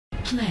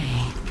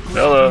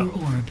Hello.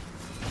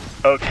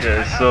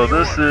 Okay, so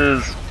this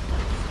is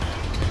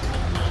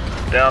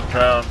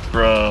downtown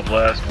from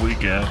last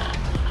weekend.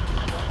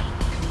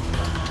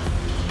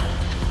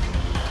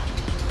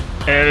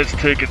 And it's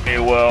taken me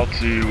a while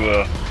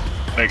to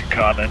make a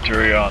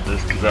commentary on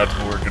this because I've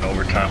been working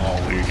overtime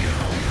all week.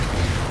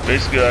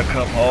 Basically, I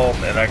come home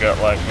and I got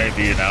like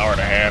maybe an hour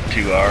and a half,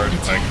 2 hours,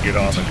 and I can get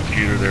on the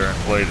computer there and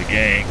play the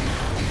game.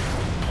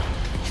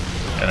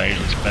 And I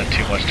usually spend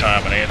too much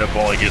time, and I end up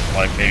only getting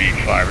like maybe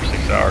 5 or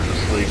 6 hours of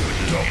sleep,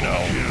 which is, you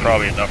know,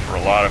 probably enough for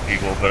a lot of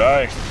people. But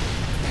I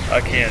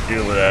can't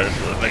deal with that.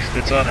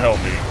 It's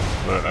unhealthy,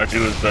 but I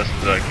do as best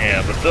as I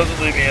can. But it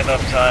doesn't leave me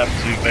enough time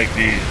to make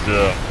these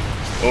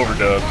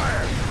overdubs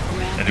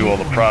and do all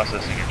the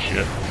processing and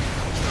shit.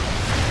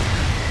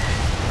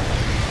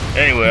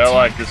 Anyway, I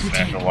like this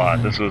match a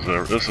lot. This was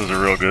a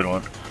real good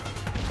one.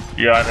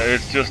 Yeah,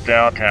 it's just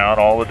downtown.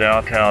 All the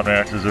downtown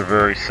matches are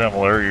very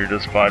similar. You're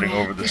just fighting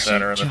over the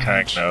center and the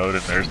tank node,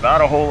 and there's not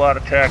a whole lot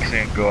of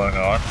taxiing going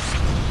on.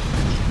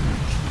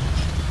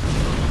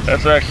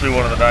 That's actually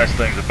one of the nice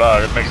things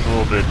about it. It makes it a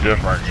little bit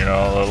different, you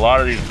know. A lot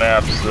of these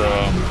maps, you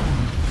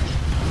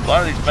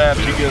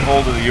get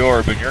hold of the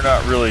orb and you're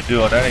not really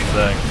doing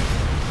anything.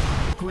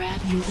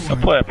 I'm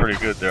playing pretty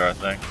good there, I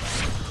think.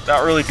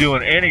 Not really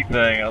doing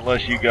anything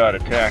unless you got a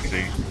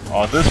taxi.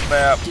 On this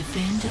map,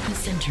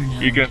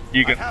 you can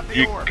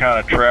kind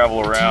of travel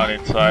around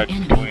inside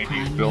between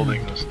these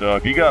buildings and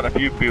stuff. You got a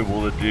few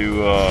people that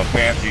do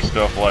fancy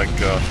stuff like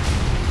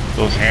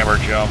those hammer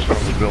jumps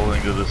from the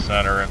building to the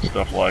center and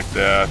stuff like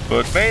that.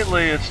 But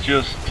mainly it's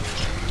just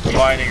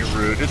finding a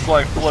route. It's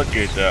like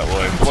Floodgate that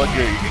way.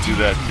 Floodgate you can do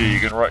that too.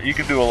 You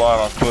can do a lot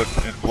on foot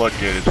in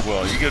Floodgate as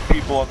well. You get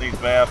people on these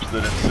maps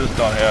that insist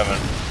on having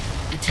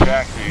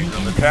taxis,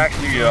 and the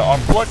taxi on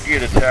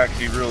Floodgate, a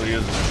taxi really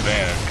is an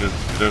advantage because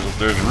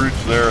there's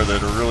routes there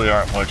that really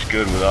aren't much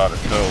good without a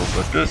tow.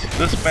 But this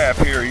map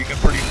here, you can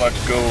pretty much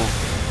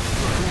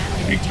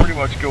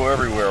go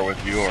everywhere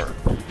with your.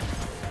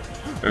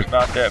 There's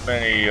not that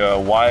many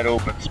wide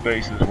open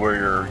spaces where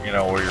you're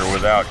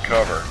without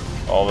cover.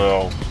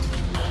 Although,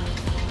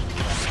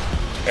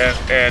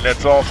 and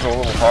it's also a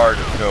little hard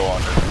to tow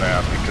on this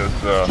map because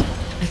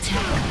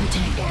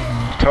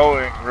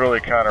towing really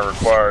kind of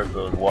requires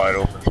those wide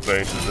open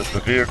spaces. If the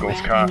vehicle's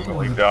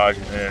constantly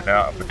dodging in and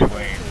out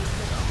between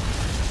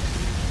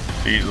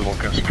these little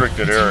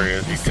constricted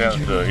areas, he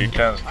tends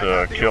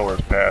to kill his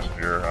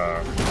passenger.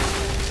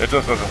 It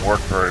just doesn't work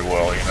very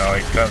well, you know.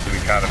 He tends to be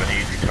kind of an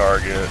easy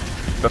target.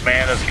 The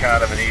man is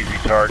kind of an easy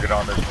target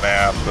on this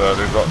map.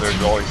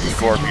 There's always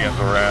scorpions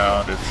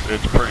around.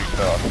 It's pretty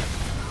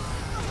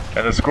tough.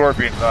 And the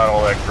Scorpion's not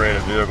all that great a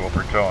vehicle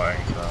for towing,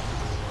 so.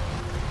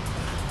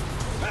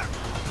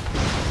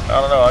 I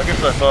don't know. I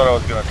guess I thought I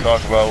was going to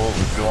talk about what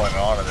was going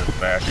on in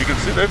this match. You can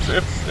see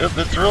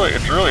it's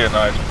really a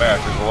nice match.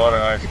 There's a lot of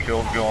nice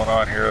kills going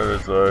on here.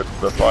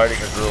 The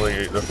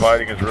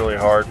fighting is really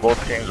hard.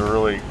 Both teams are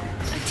really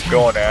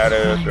going at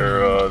it.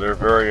 They're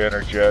very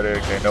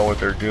energetic. They know what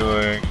they're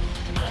doing.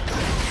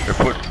 They're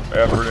putting some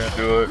effort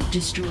into it.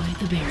 Destroy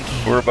the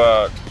barricade. We're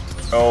about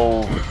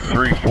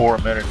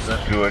 3-4 minutes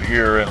into it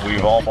here, and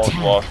we've almost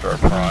lost our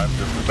prime,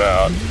 just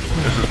about.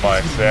 This is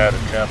my sad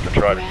attempt to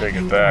try to take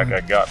it back.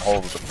 I got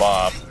hold of the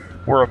bomb.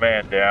 We're a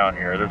man down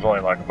here. There's only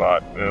like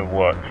about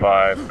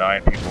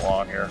 9 people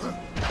on here.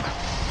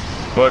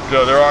 But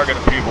there are going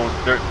to be people.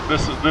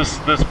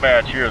 This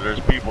match here. There's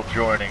people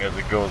joining as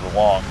it goes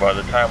along. By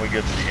the time we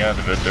get to the end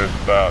of it, there's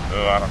about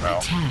I don't know,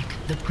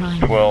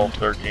 12,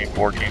 13,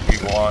 14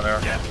 people on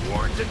there,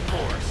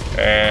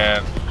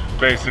 and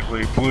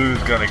basically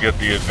Blue's going to get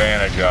the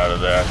advantage out of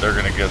that. They're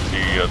going to get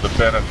the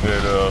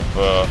benefit of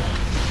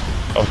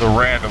the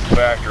random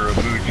factor of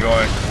who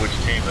joins and which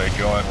team they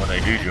join when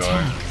they do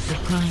join.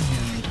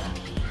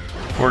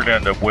 We're going to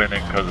end up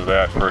winning because of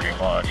that pretty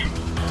much.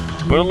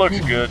 But it looks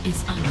good.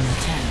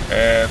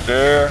 And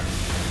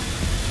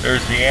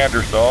there's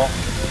Neanderthal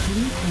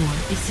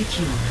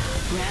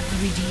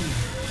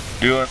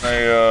doing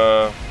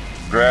the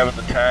grabbing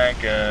the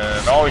tank,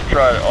 and always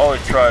try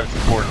to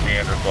support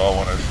Neanderthal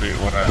when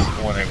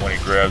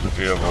he grabs a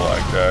vehicle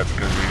like that,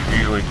 because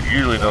he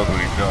usually knows what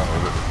he's doing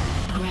with it.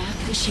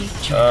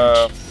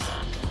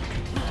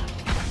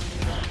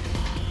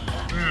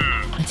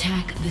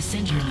 Attack the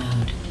center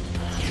node.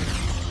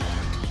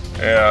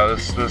 Yeah,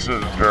 this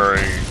isn't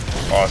very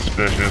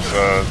auspicious.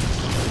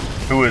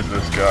 Who is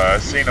this guy?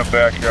 I've seen him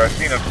back here. I've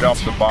seen him dump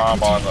the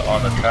bomb on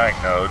the tank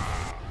node.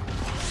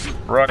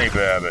 Runny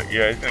Babbitt.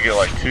 Yeah, he's gonna get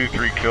like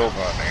 2-3 kills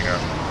on me here.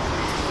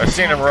 I've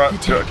seen him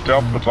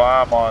dump the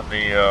bomb on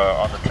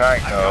the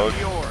tank node,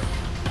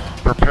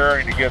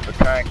 preparing to get the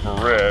tank for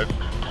red.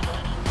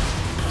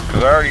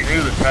 Because I already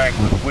knew the tank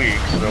was weak,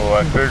 so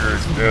I figured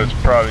it was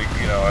probably,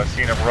 I've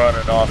seen him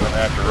running off in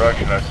that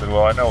direction. I said,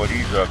 well, I know what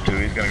he's up to.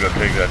 He's gonna go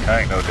take that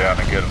tank node down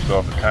and get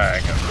himself a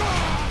tank. And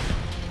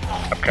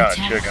I'm kind of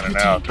chickening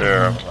out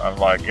there. I'm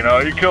like, you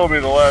killed me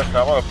the last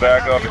time. I'm gonna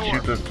back up and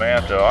shoot this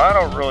Manto. I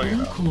don't really,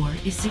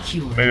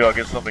 maybe I'll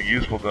get something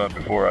useful done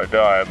before I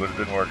die, but it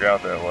didn't work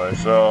out that way.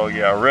 So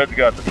yeah, Red's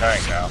got the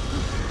tank now.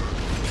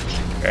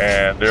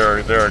 And there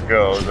it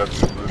goes.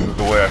 This is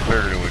the way I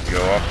figured it would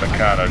go. I'm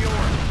kind of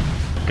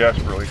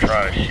desperately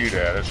trying to shoot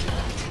at it.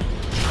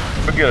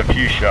 I'll get a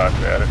few shots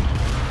at it.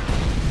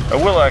 I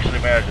will actually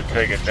manage to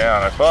take it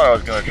down. I thought I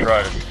was going to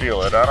try to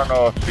steal it. I don't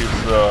know if this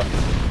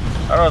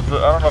I don't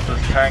know if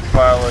this tank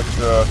pilot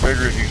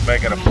figures he's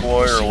making a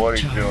ploy or what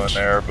he's doing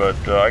there, but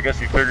I guess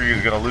he figured he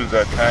was going to lose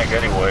that tank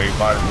anyway. He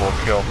might as well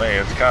kill me.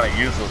 It's kind of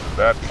useless at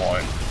that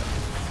point.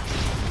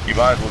 You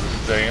might as well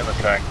just stay in the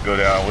tank and go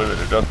down with it.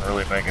 It doesn't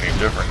really make any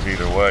difference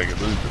either way. You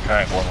lose the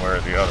tank one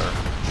way or the other,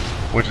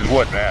 which is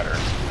what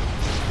matters.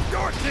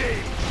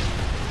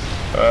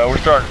 We're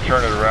starting to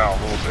turn it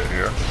around a little bit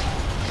here.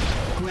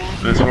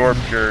 This orb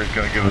carrier is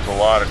going to give us a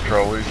lot of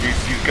trouble.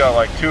 He's got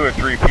like 2 or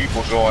 3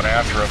 people going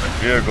after him in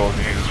vehicles,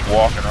 and he's just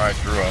walking right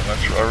through them.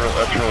 That's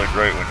really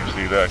great when you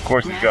see that. Of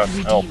course, he's got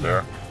some help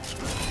there.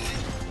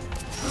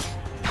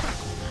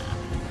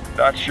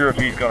 Not sure if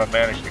he's going to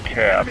manage to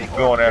cap. He's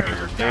going after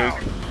the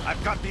nuke.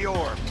 I've got the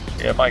orb.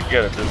 Yeah, I might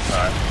get it this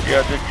time.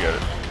 Yeah, I did get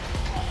it.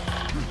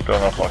 Don't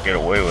know if I'll get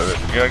away with it.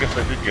 Yeah, I guess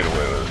I did get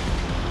away with it.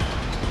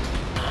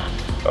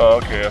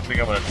 Oh, okay. I think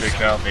I'm going to take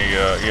down the,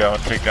 yeah, I'm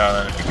going to take down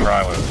the enemy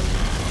prime with it.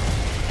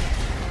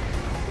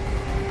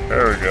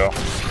 There we go.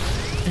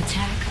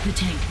 Attack the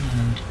tank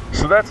mode.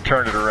 So that's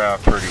turned it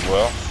around pretty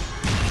well.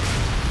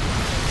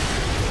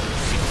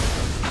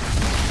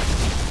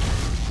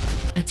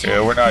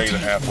 Yeah, we're not even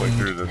halfway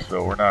through this,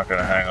 so we're not going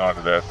to hang on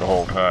to that the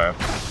whole time.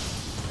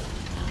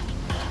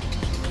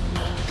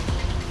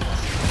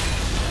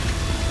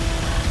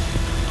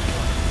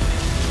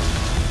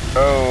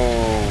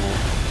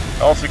 Oh,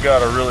 also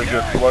got a really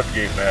good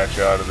floodgate match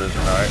out of this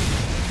tonight.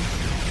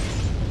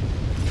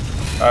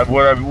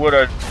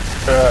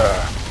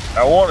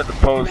 I wanted to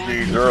post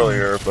these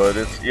earlier, but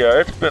it's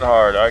been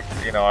hard. I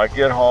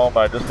get home,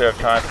 I just have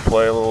time to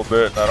play a little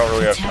bit, and I don't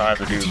really have time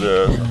to do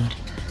this.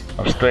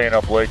 I'm staying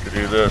up late to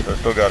do this. I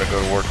still got to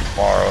go to work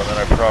tomorrow, and then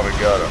I probably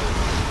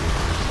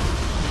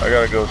I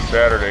gotta go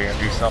Saturday and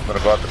do something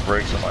about the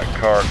brakes on my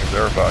car because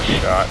they're about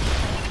shot.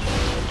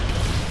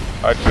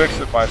 I'd fix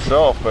it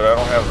myself, but I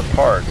don't have the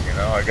parts. You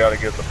know, I got to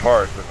get the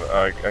parts.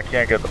 I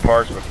can't get the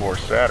parts before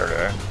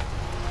Saturday.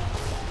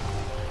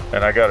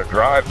 And I got to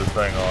drive the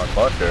thing on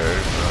Monday,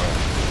 so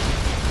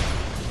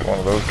it's one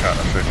of those kind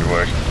of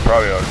situations.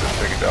 Probably ought to just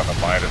take it down to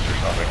Midas or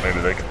something.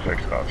 Maybe they can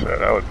fix it on Saturday.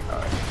 That would be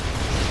nice.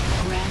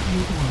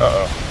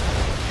 Uh-oh.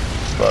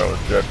 Thought it was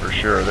dead for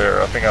sure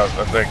there. I think,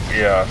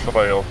 yeah,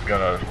 somebody else is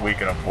going to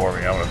weaken him for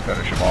me. I'm going to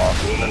finish him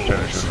off and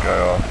finish this guy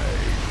off.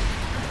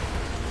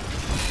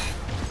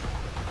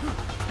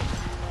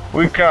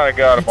 We've kind of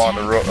got him on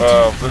the road.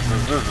 This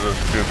is a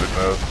stupid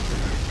move.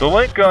 The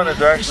link gun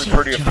is actually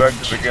pretty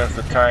effective against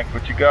the tank,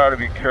 but you got to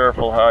be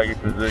careful how you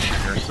position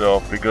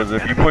yourself, because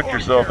if you put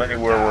yourself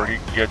anywhere where he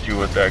can get you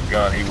with that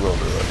gun, he will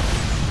do it.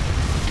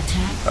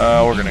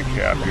 We're gonna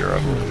cap here, I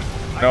believe.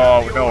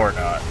 No, we're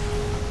not.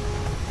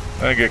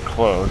 I get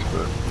close,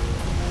 but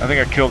I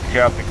think I killed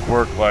Captain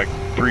Quirk like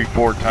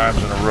 3-4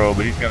 times in a row,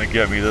 but he's gonna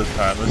get me this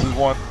time. This is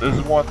one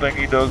thing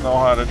he does know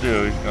how to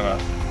do. He's gonna.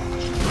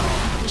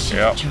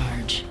 Yep.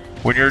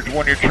 When you're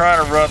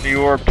trying to run the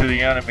orb to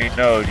the enemy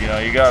node, you know,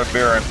 you got to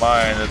bear in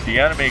mind that the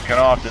enemy can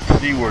often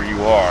see where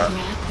you are.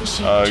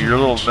 Your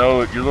little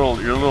node, your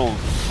little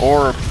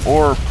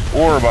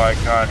orb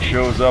icon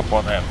shows up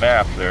on that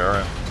map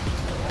there,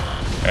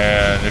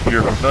 and if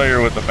you're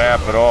familiar with the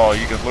map at all,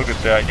 you can look at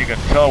that and you can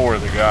tell where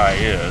the guy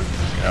is,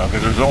 you know,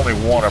 because there's only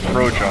one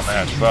approach on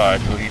that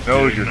side, so he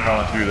knows you're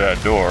coming through that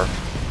door.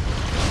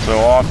 So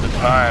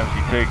oftentimes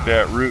you take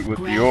that route with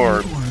the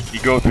orb, you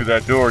go through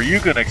that door, you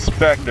can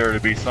expect there to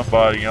be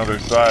somebody on the other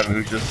side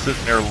who's just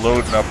sitting there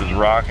loading up his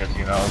rockets,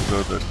 you know,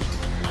 so that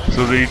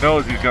he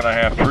knows he's going to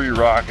have 3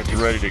 rockets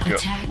ready to go,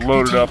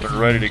 loaded up and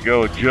ready to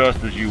go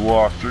just as you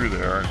walk through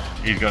there, and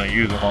he's going to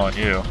use them on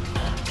you.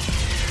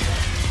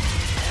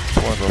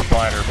 One of the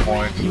finer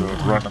points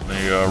of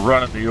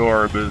running the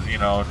orb is, you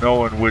know,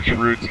 knowing which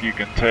routes you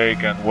can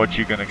take and what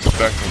you can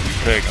expect when you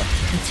take them.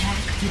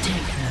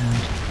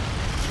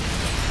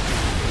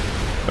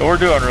 We're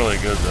doing really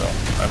good though.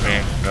 I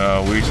mean,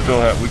 we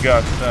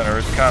got center.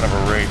 It's kind of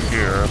a race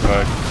here,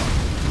 but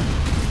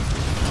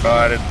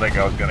I didn't think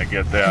I was going to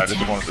get that. I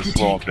just wanted to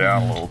slow him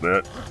down a little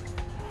bit.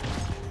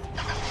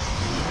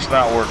 It's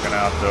not working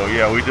out though.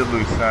 Yeah, we did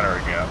lose center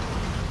again,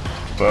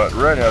 but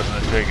Red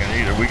hasn't taken it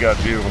either. We got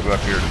vehicles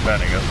up here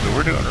defending us, so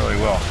we're doing really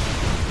well.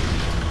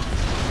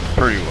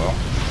 Pretty well.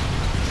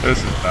 This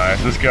is nice.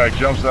 This guy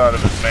jumps out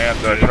of his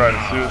manta. I try to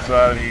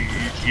suicide.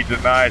 He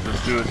denies the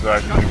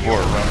suicide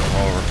before it runs him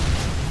over.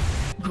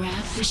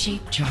 Grab the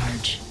shape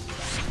charge.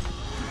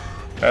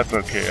 That's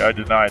okay. I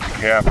denied the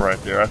cap right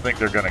there. I think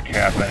they're going to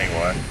cap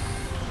anyway.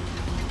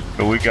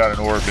 But we got an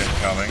orb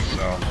incoming,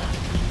 so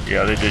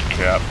yeah, they did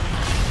cap.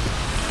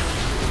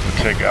 We'll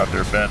take out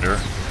their bender.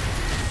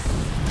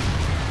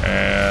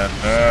 And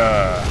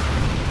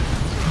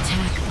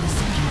attack the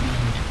center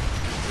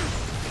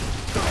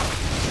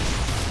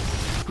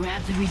node.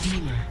 Grab the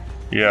Redeemer.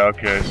 Yeah,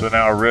 okay, so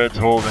now red's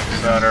holding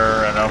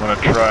center, and I'm gonna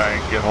try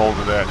and get hold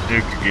of that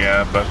nuke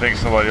again, but I think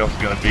somebody else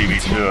is gonna beat me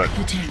to it.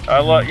 I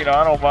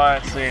don't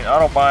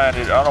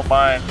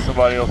mind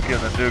somebody else getting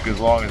the nuke as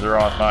long as they're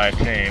on my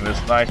team.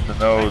 It's nice to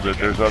know that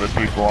there's other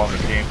people on the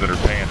team that are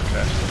paying attention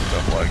and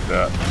stuff like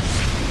that.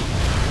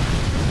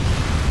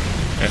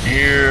 And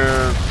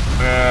here,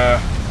 a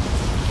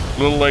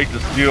little late to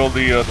steal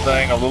the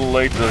thing, a little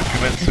late to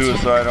commit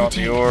suicide on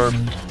the orb.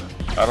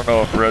 I don't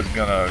know if red's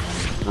gonna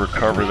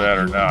recover that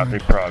or not. They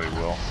probably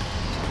will.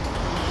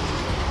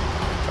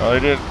 Well,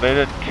 they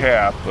didn't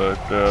cap, but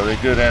they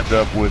did end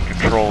up with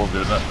control of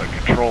the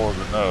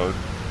node.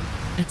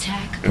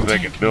 Attack if they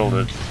can build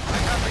it.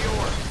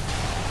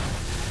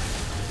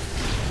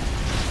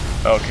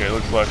 Okay,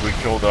 looks like we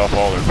killed off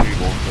all their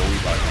people, so we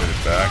might get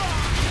it back.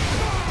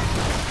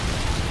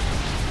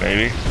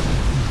 Maybe.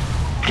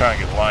 I'm trying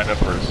to get lined up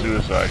for a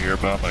suicide here,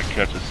 but I'm gonna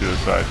catch a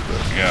suicide.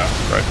 But yeah,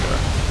 right there.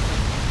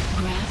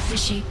 Grab the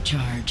shape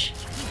charge.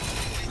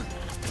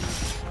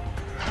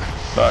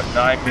 About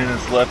 9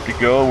 minutes left to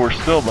go. We're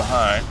still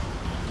behind.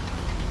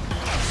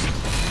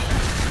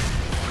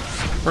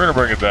 We're gonna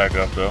bring it back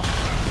up though.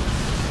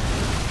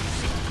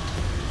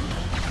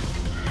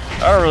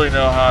 I don't really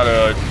know how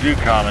to do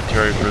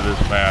commentary for this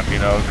map, you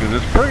know, because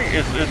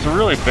it's a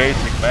really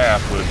basic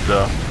map with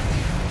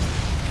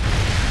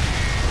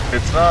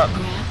it's not.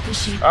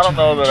 I don't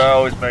know that I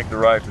always make the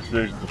right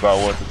decisions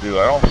about what to do.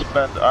 I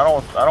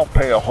don't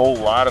pay a whole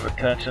lot of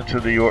attention to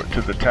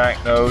the tank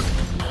node.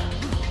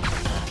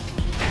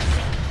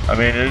 I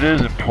mean, it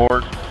is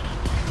important,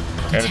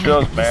 and it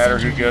does matter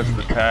who gets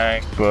the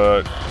tank,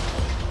 but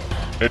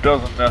it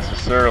doesn't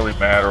necessarily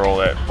matter all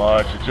that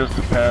much. It just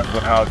depends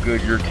on how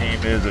good your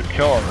team is at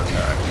killing the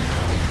tank.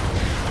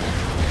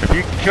 If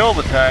you can kill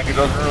the tank, it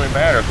doesn't really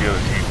matter if the other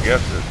team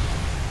gets it.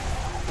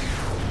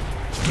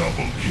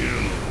 Double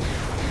kill.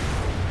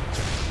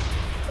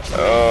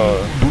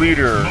 Oh,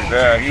 Bleeder,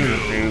 yeah, he was a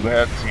noob. I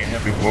hadn't seen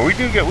him before. We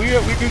do get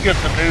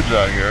some noobs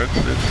out here.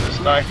 It's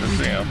nice to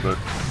see them, but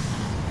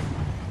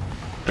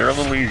they're a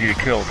little easy to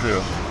kill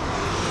too.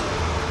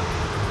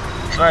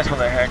 It's nice when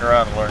they hang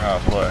around and learn how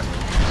to play.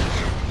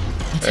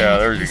 Yeah,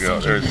 there you go.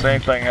 There's the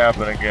same thing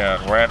happened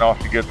again. Ran off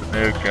to get the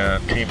nuke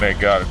and a teammate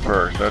got it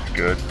first. That's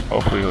good.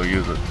 Hopefully he'll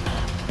use it.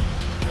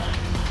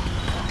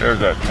 There's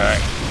that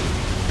tank.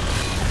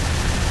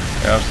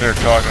 Yeah, I'm sitting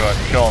here talking about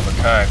killing the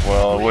tank.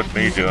 Well, it wasn't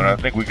me doing it. I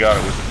think we got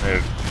it with the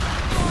nuke.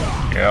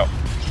 Yep.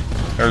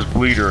 There's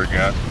Bleeder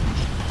again.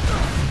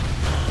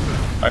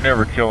 I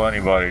never kill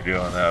anybody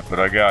doing that, but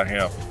I got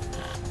him.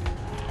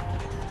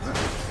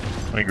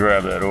 Let me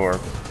grab that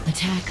orb.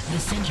 Attack the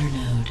center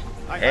node.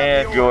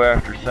 And go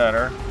after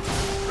center.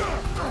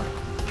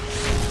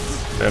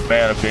 That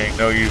mana being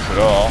no use at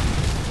all.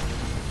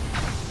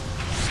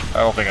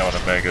 I don't think I'm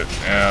gonna make it.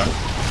 Yeah.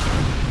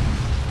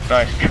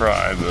 Nice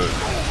try, but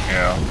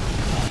yeah.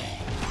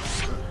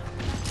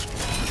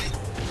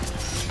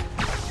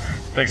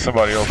 I think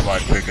somebody else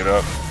might pick it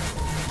up.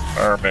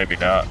 Or maybe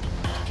not.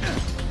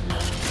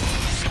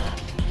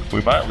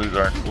 We might lose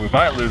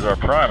our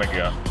prime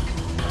again.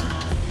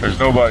 There's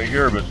nobody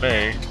here but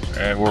me,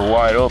 and we're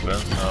wide open,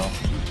 so.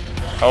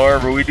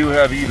 However, we do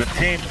have even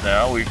teams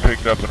now. We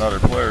picked up another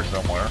player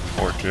somewhere,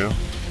 or two.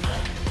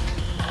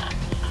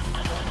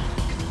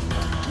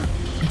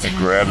 And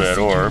grab that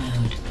orb.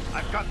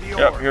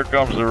 Yep, here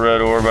comes the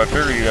red orb. I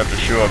figured he'd have to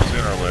show up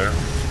sooner or later.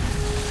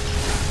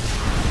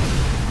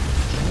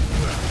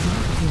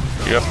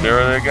 Yep,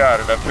 there they got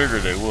it. I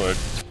figured they would.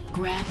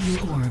 Grab your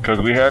orb.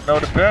 Because we had no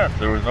defense.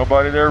 There was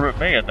nobody there but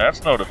me, and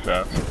that's no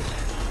defense.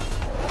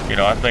 You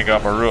know, I think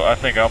I'm a really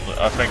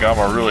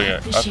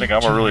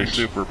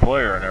super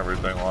player and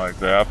everything like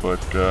that, but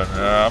no,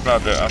 I'm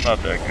not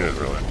that good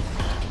really.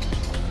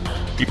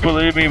 You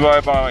believe me by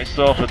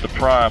myself at the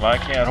prime, I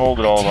can't hold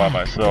it all by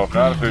myself.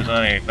 Not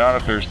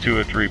if there's 2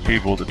 or 3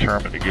 people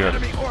determined to get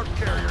it.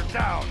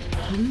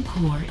 Blue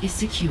core is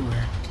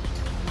secure.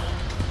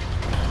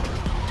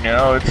 You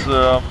know, it's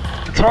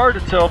hard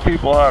to tell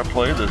people how to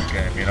play this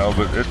game, you know,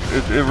 but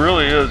it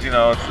really is, you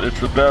know, it's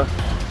the best.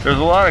 There's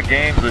a lot of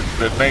games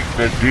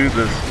that do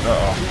this.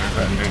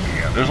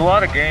 There's a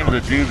lot of games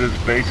that do this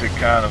basic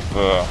kind of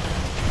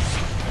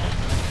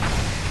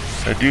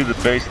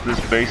this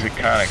basic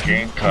kind of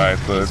game type.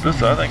 But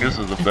I think this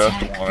is the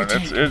best one. And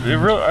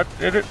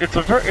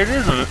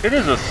it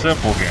is a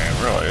simple game,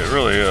 really. It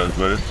really is.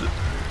 But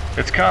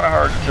it's kind of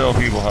hard to tell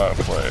people how to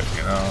play it.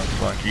 You know,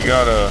 it's like you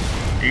gotta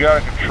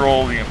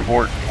control the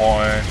important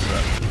points,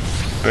 and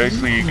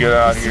basically you get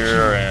out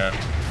here and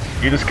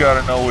you just got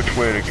to know which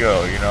way to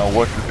go, you know,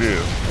 what to do,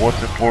 what's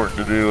important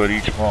to do at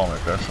each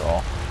moment, that's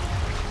all.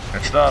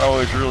 It's not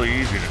always really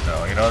easy to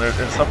know, you know,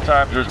 and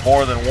sometimes there's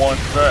more than one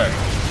thing.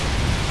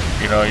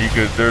 You know,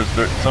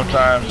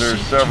 sometimes there's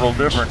several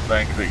different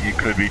things that you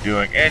could be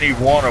doing, any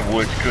one of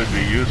which could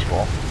be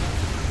useful.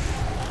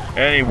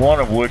 Any one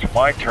of which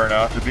might turn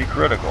out to be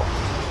critical.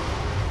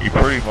 You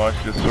pretty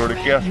much just sort of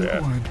guess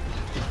at.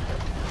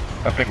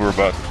 I think we're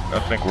about to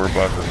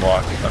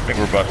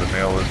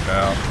nail this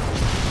down.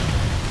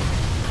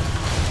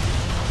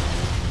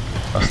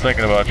 I was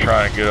thinking about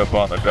trying to get up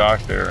on the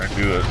dock there and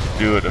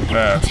do a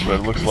defense, but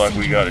it looks like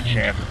we got a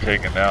chance of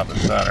taking down the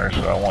center,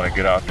 so I want to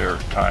get out there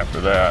in time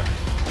for that.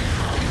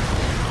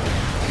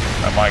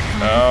 I might,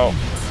 no.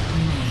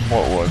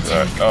 What was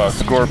that?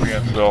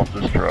 Scorpion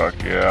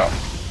self-destruct, yeah.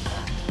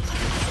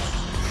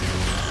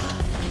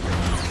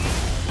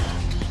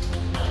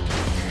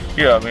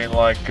 Yeah, I mean,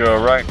 like,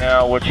 right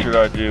now, what should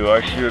I do?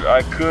 I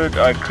could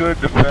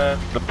defend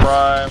the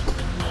prime,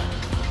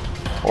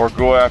 or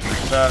go after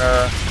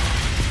center,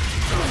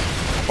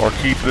 or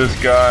keep this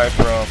guy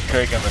from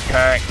taking the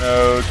tank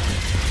node.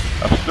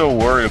 I'm still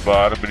worried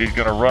about him, but he's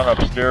going to run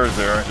upstairs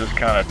there and just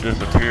kind of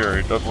disappear.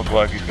 It doesn't look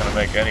like he's going to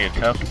make any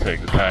attempt to take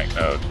the tank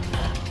node.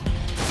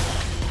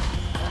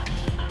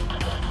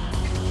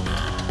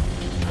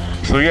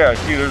 So yeah,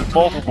 see, there's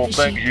multiple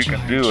things you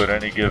can do at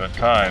any given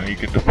time. You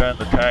can defend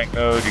the tank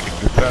node, you can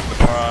defend the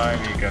prime,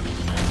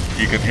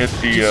 you can hit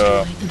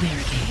the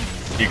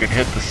you can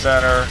hit the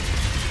center.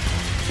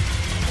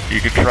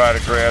 You can try to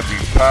grab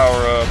these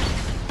power-ups.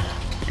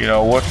 You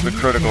know, what's the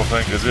critical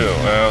thing to do?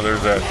 Well,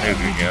 there's that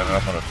nuke again.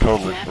 I'm gonna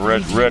totally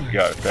red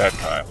got it that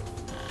time.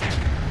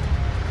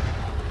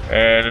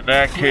 And in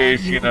that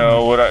case, you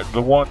know,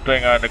 the one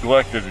thing I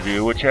neglected to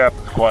do, which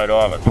happens quite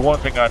often, the one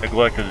thing I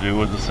neglected to do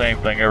was the same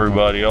thing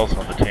everybody else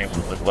on the team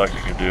was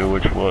neglecting to do,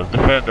 which was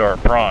defend our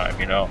prime,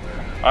 you know.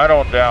 I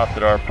don't doubt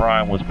that our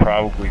prime was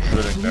probably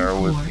sitting there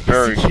with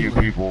very few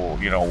people,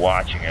 you know,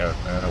 watching it,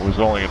 and it was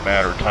only a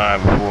matter of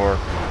time before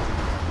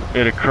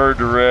it occurred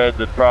to Red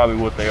that probably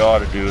what they ought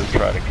to do is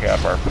try to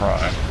cap our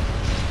prime.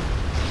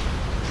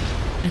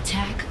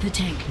 Attack the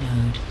tank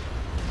node.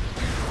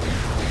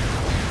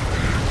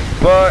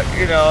 But,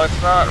 you know, it's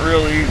not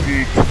real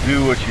easy to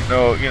do what you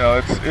know. You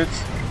know,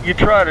 you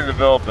try to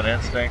develop an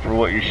instinct for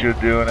what you should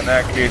do, and in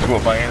that case,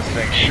 what my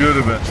instinct should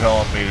have been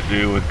telling me to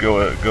do was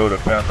go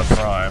defend the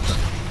prime.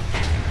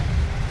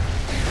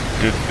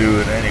 Didn't do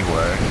it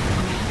anyway.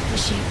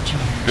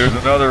 There's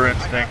another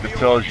instinct that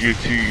tells you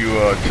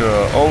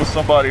oh,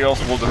 somebody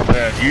else will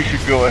defend. You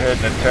should go ahead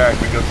and attack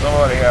because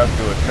somebody has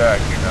to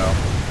attack, you know.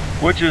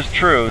 Which is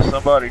true,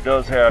 somebody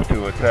does have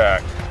to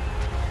attack.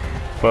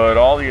 But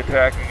all the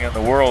attacking in the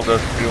world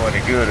doesn't do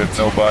any good if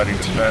nobody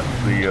defends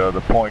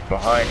the point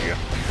behind you.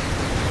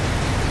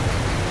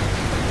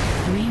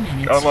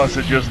 Unless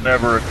it just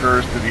never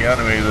occurs to the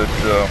enemy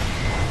that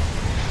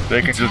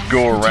they can just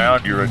go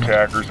around your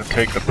attackers and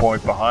take the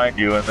point behind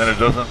you, and then it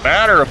doesn't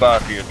matter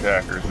about the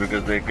attackers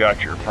because they've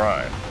got your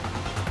prime.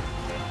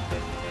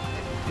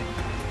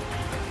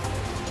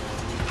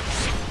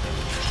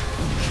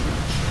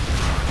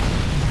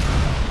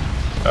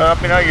 I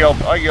mean, I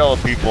yell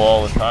at people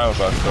all the time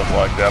about stuff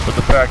like that, but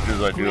the fact is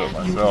I do it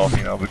myself,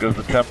 you know, because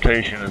the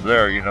temptation is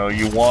there, you know.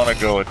 You want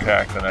to go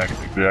attack the next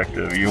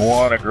objective. You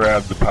want to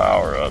grab the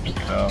power-ups,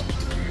 you know.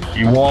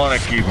 You want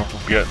to keep them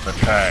from getting the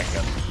tank.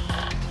 And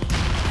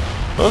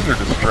those are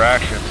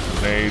distractions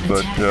to me,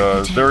 but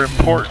they're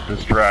important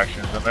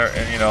distractions, and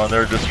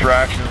they're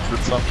distractions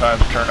that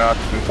sometimes turn out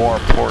to be more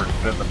important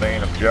than the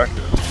main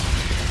objective.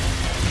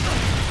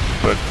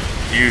 But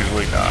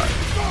usually not.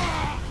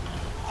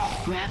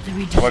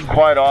 But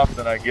quite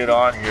often I get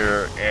on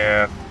here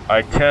and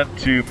I tend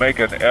to make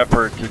an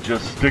effort to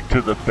just stick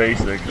to the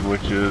basics,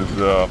 which is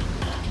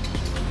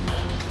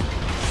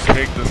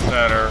take the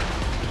center,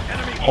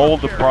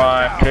 hold the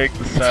prime, take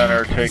the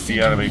center, take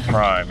the enemy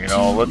prime. You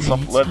know, let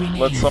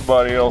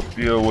somebody else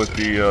deal with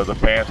the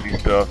fancy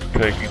stuff,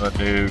 taking the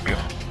nuke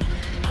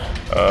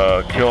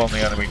and killing the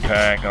enemy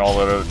tank and all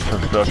that other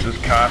stuff.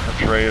 Just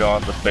concentrate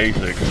on the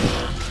basics,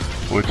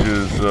 which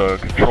is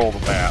control the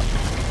map.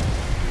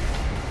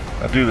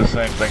 I do the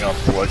same thing on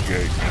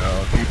Floodgate, you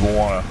know.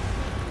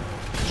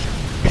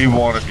 People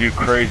want to do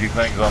crazy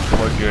things on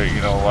Floodgate, you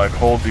know, like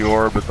hold the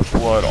orb at the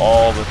flood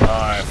all the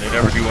time. They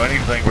never do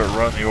anything but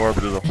run the orb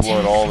to the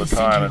flood all the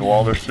time, and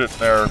while they're sitting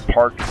there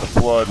parked at the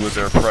flood with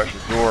their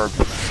precious orb,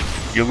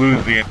 you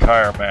lose the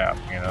entire map,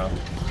 you know,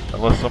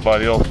 unless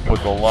somebody else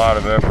puts a lot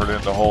of effort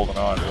into holding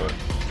on to it.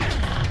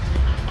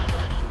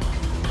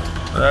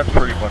 And that's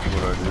pretty much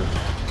what I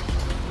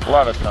do. A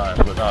lot of times,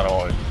 but not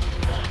always.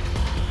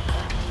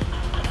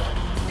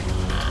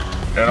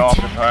 And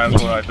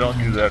oftentimes when I don't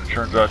do that, it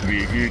turns out to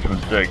be a huge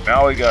mistake.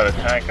 Now we got a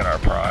tank in our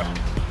prime,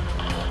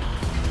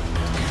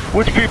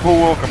 which people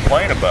will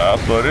complain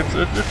about, but it's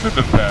a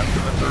defense,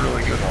 and it's a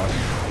really good one.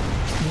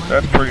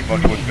 That's pretty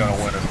much what's going to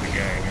win us the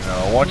game, you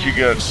know. Once you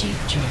get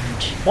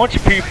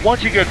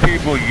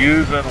people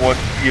using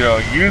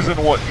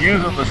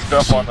using the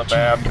stuff on the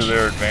map to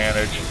their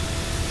advantage.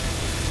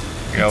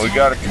 You know, we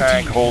got a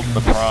tank holding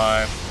the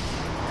prime,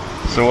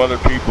 so other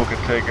people can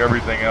take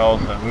everything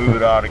else and move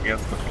it out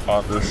against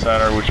on the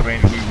center, which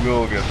means we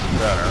will get the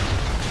center.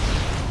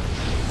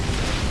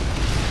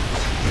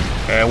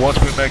 And once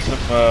we make some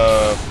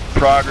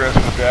progress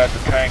with that, the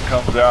tank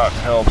comes out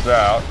and helps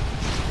out.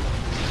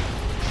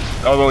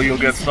 Although you'll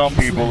get some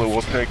people that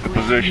will take the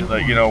position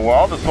that, you know, well,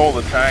 I'll just hold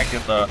the tank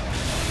in the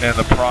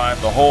prime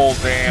the whole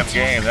damn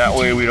game. That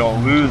way we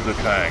don't lose the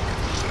tank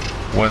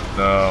when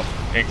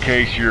in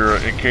case your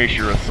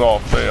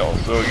assault fails.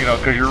 So you know,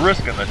 because you're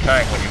risking the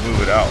tank when you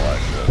move it out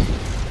like this.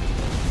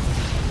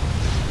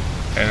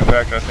 And in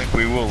fact, I think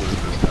we will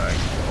lose this tank.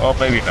 Well,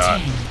 maybe not.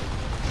 10,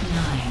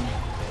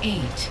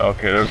 9, 8.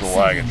 Okay, there's a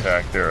lag 7,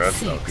 attack there. That's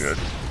 6, no good.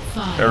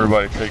 5,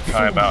 Everybody take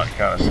time 4, out and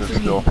kind of sit 3,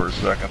 still for a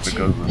second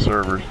because the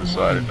servers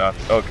decided not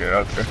to.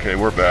 Okay,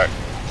 we're back.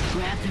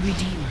 Grab the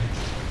Redeemer.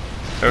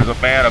 There's a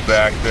mana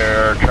back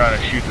there trying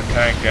to shoot the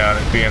tank down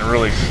and being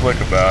really slick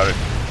about it.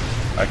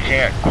 I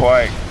can't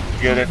quite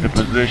get into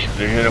position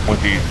to hit him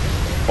with these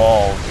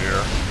balls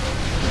here.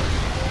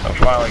 I'm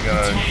finally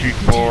gonna shoot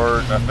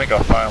forward, and I think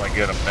I'll finally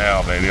get him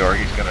now, maybe, or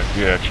he's gonna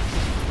ditch.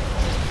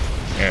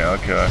 Yeah,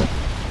 okay.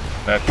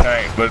 That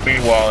tank, but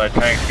meanwhile, that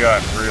tank's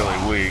gotten really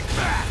weak.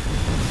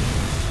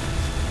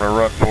 I'm gonna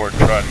run forward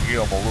and try to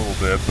heal him a little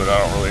bit, but I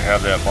don't really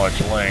have that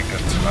much link,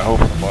 and I hope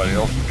somebody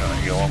else is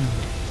gonna heal him.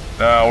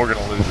 No, we're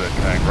gonna lose that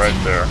tank right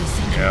there.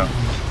 Yeah.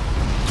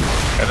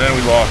 And then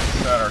we lost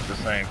the center at the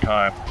same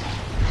time.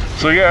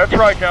 So yeah, it's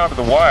right down to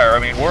the wire. I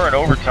mean, we're in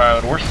overtime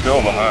and we're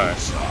still behind,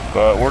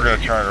 but we're gonna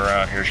turn it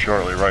around here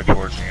shortly, right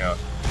towards the end.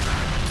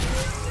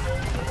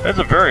 It's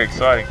a very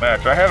exciting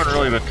match. I haven't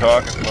really been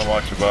talking so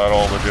much about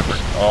all the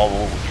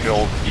little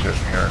kills and shit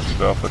in here and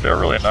stuff, but they're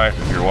really nice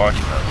if you're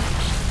watching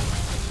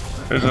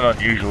this. It's an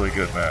unusually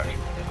good match.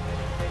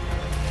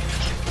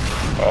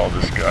 Oh,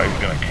 this guy, he's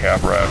gonna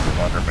cap right from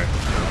under me.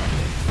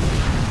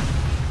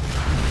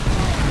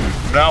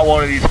 Not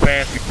one of these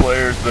fancy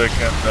players that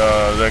can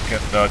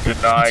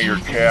deny your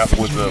cap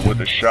with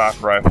a shock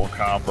rifle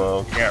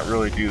combo. Can't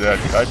really do that.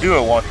 I do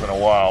it once in a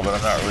while, but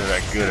I'm not really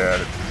that good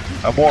at it.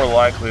 I'm more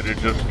likely to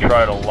just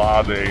try to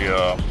lob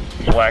a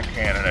flak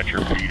cannon at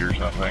your feet or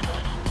something,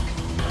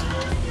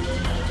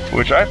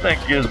 which I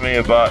think has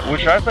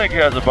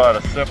about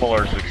a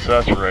similar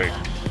success rate,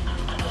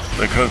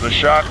 because the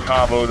shock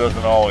combo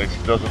doesn't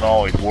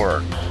always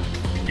work,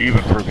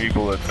 even for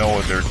people that know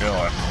what they're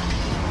doing.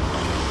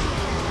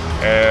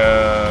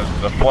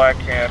 And the flak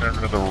cannon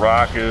or the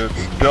rockets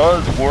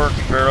does work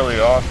fairly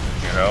often,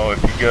 you know,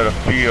 if you get a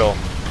feel.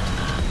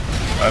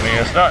 I mean,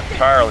 it's not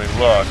entirely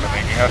luck. I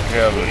mean, you have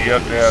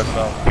to have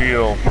some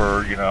feel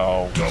for, you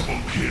know,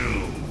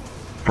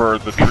 for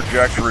the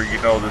trajectory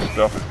you know this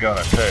stuff is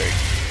gonna take.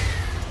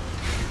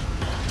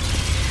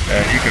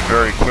 And you can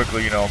very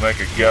quickly, you know, make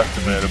a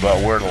guesstimate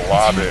about where to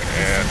lob it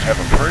and have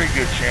a pretty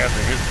good chance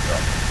of hitting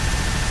something.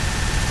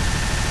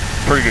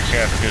 Pretty good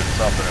chance of hitting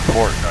something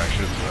important, I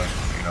should say.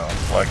 You know,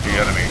 like the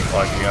enemy,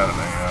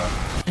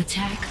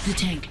 Attack the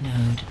tank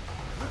node.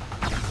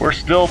 We're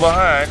still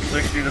behind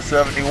 60 to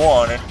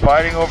 71 and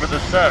fighting over the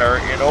center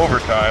in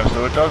overtime,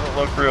 so it doesn't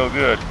look real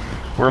good.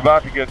 We're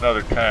about to get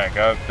another tank.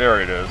 There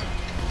it is.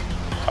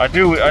 I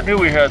knew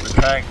we had the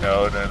tank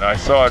node, and I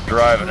saw it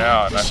driving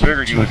out, and I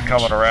figured he was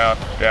coming around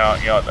down.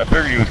 You know, I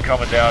figured he was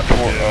coming down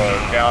toward,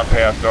 down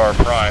past our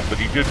prime, but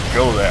he didn't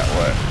go that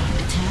way.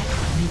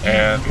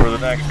 And for the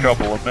next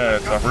couple of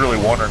minutes, I'm really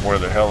wondering where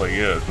the hell he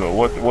is. But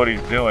what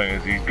he's doing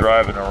is he's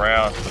driving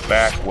around the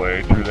back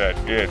way through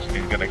that ditch, and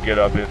he's going to get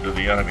up into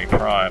the enemy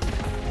prime.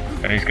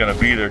 And he's going to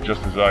be there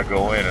just as I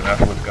go in, and that's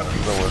what's going to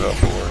fill it up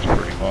for us,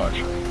 pretty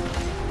much.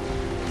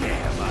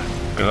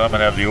 Because I'm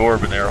going to have the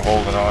orb in there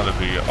holding on to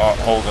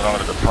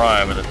the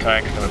prime, and the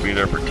tank's going to be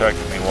there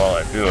protecting me while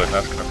I do it, and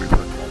that's going to be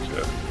pretty much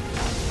it.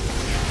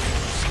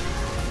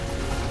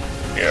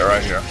 Yeah,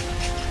 right here.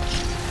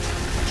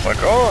 Like,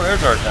 oh,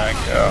 there's our tank.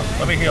 Yeah,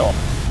 let me heal him.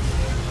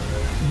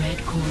 Red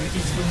core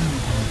is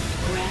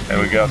vulnerable. And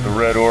we got the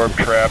red orb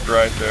trapped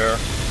right there.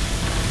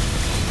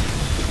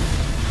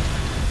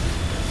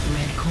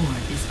 Red core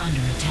is under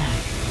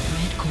attack.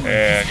 Red core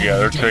And yeah,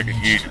 they're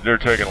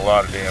taking a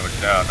lot of damage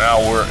now.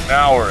 Now we're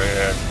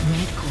ahead.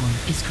 Red core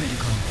is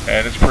critical.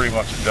 And it's pretty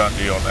much a done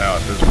deal now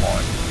at this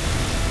point.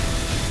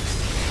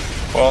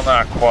 Well,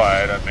 not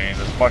quite. I mean,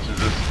 as much as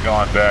this has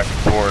gone back and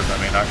forth, I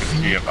mean, I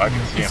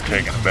can see him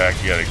taking it back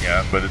yet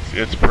again. But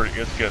it's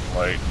getting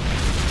late.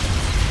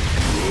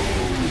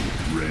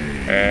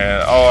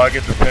 And oh, I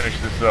get to finish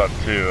this up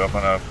too. I'm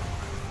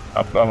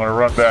gonna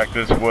run back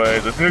this way.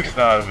 The nuke's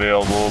not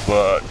available,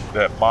 but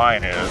that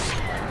mine is.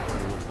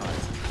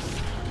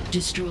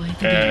 Destroy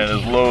the and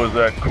as low as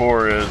that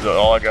core is,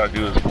 all I gotta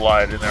do is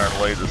fly it in there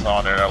and lay this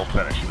on there, and that'll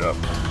finish it up.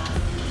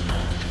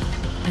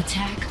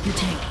 Attack the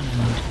tank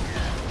node.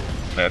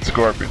 That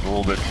Scorpion's a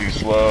little bit too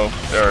slow.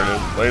 There it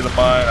is. Lay the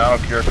mine. I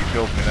don't care if he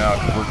kills me now,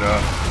 because we're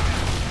done.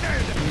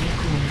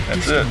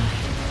 That's it.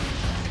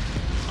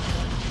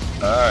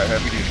 Alright,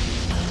 happy duty.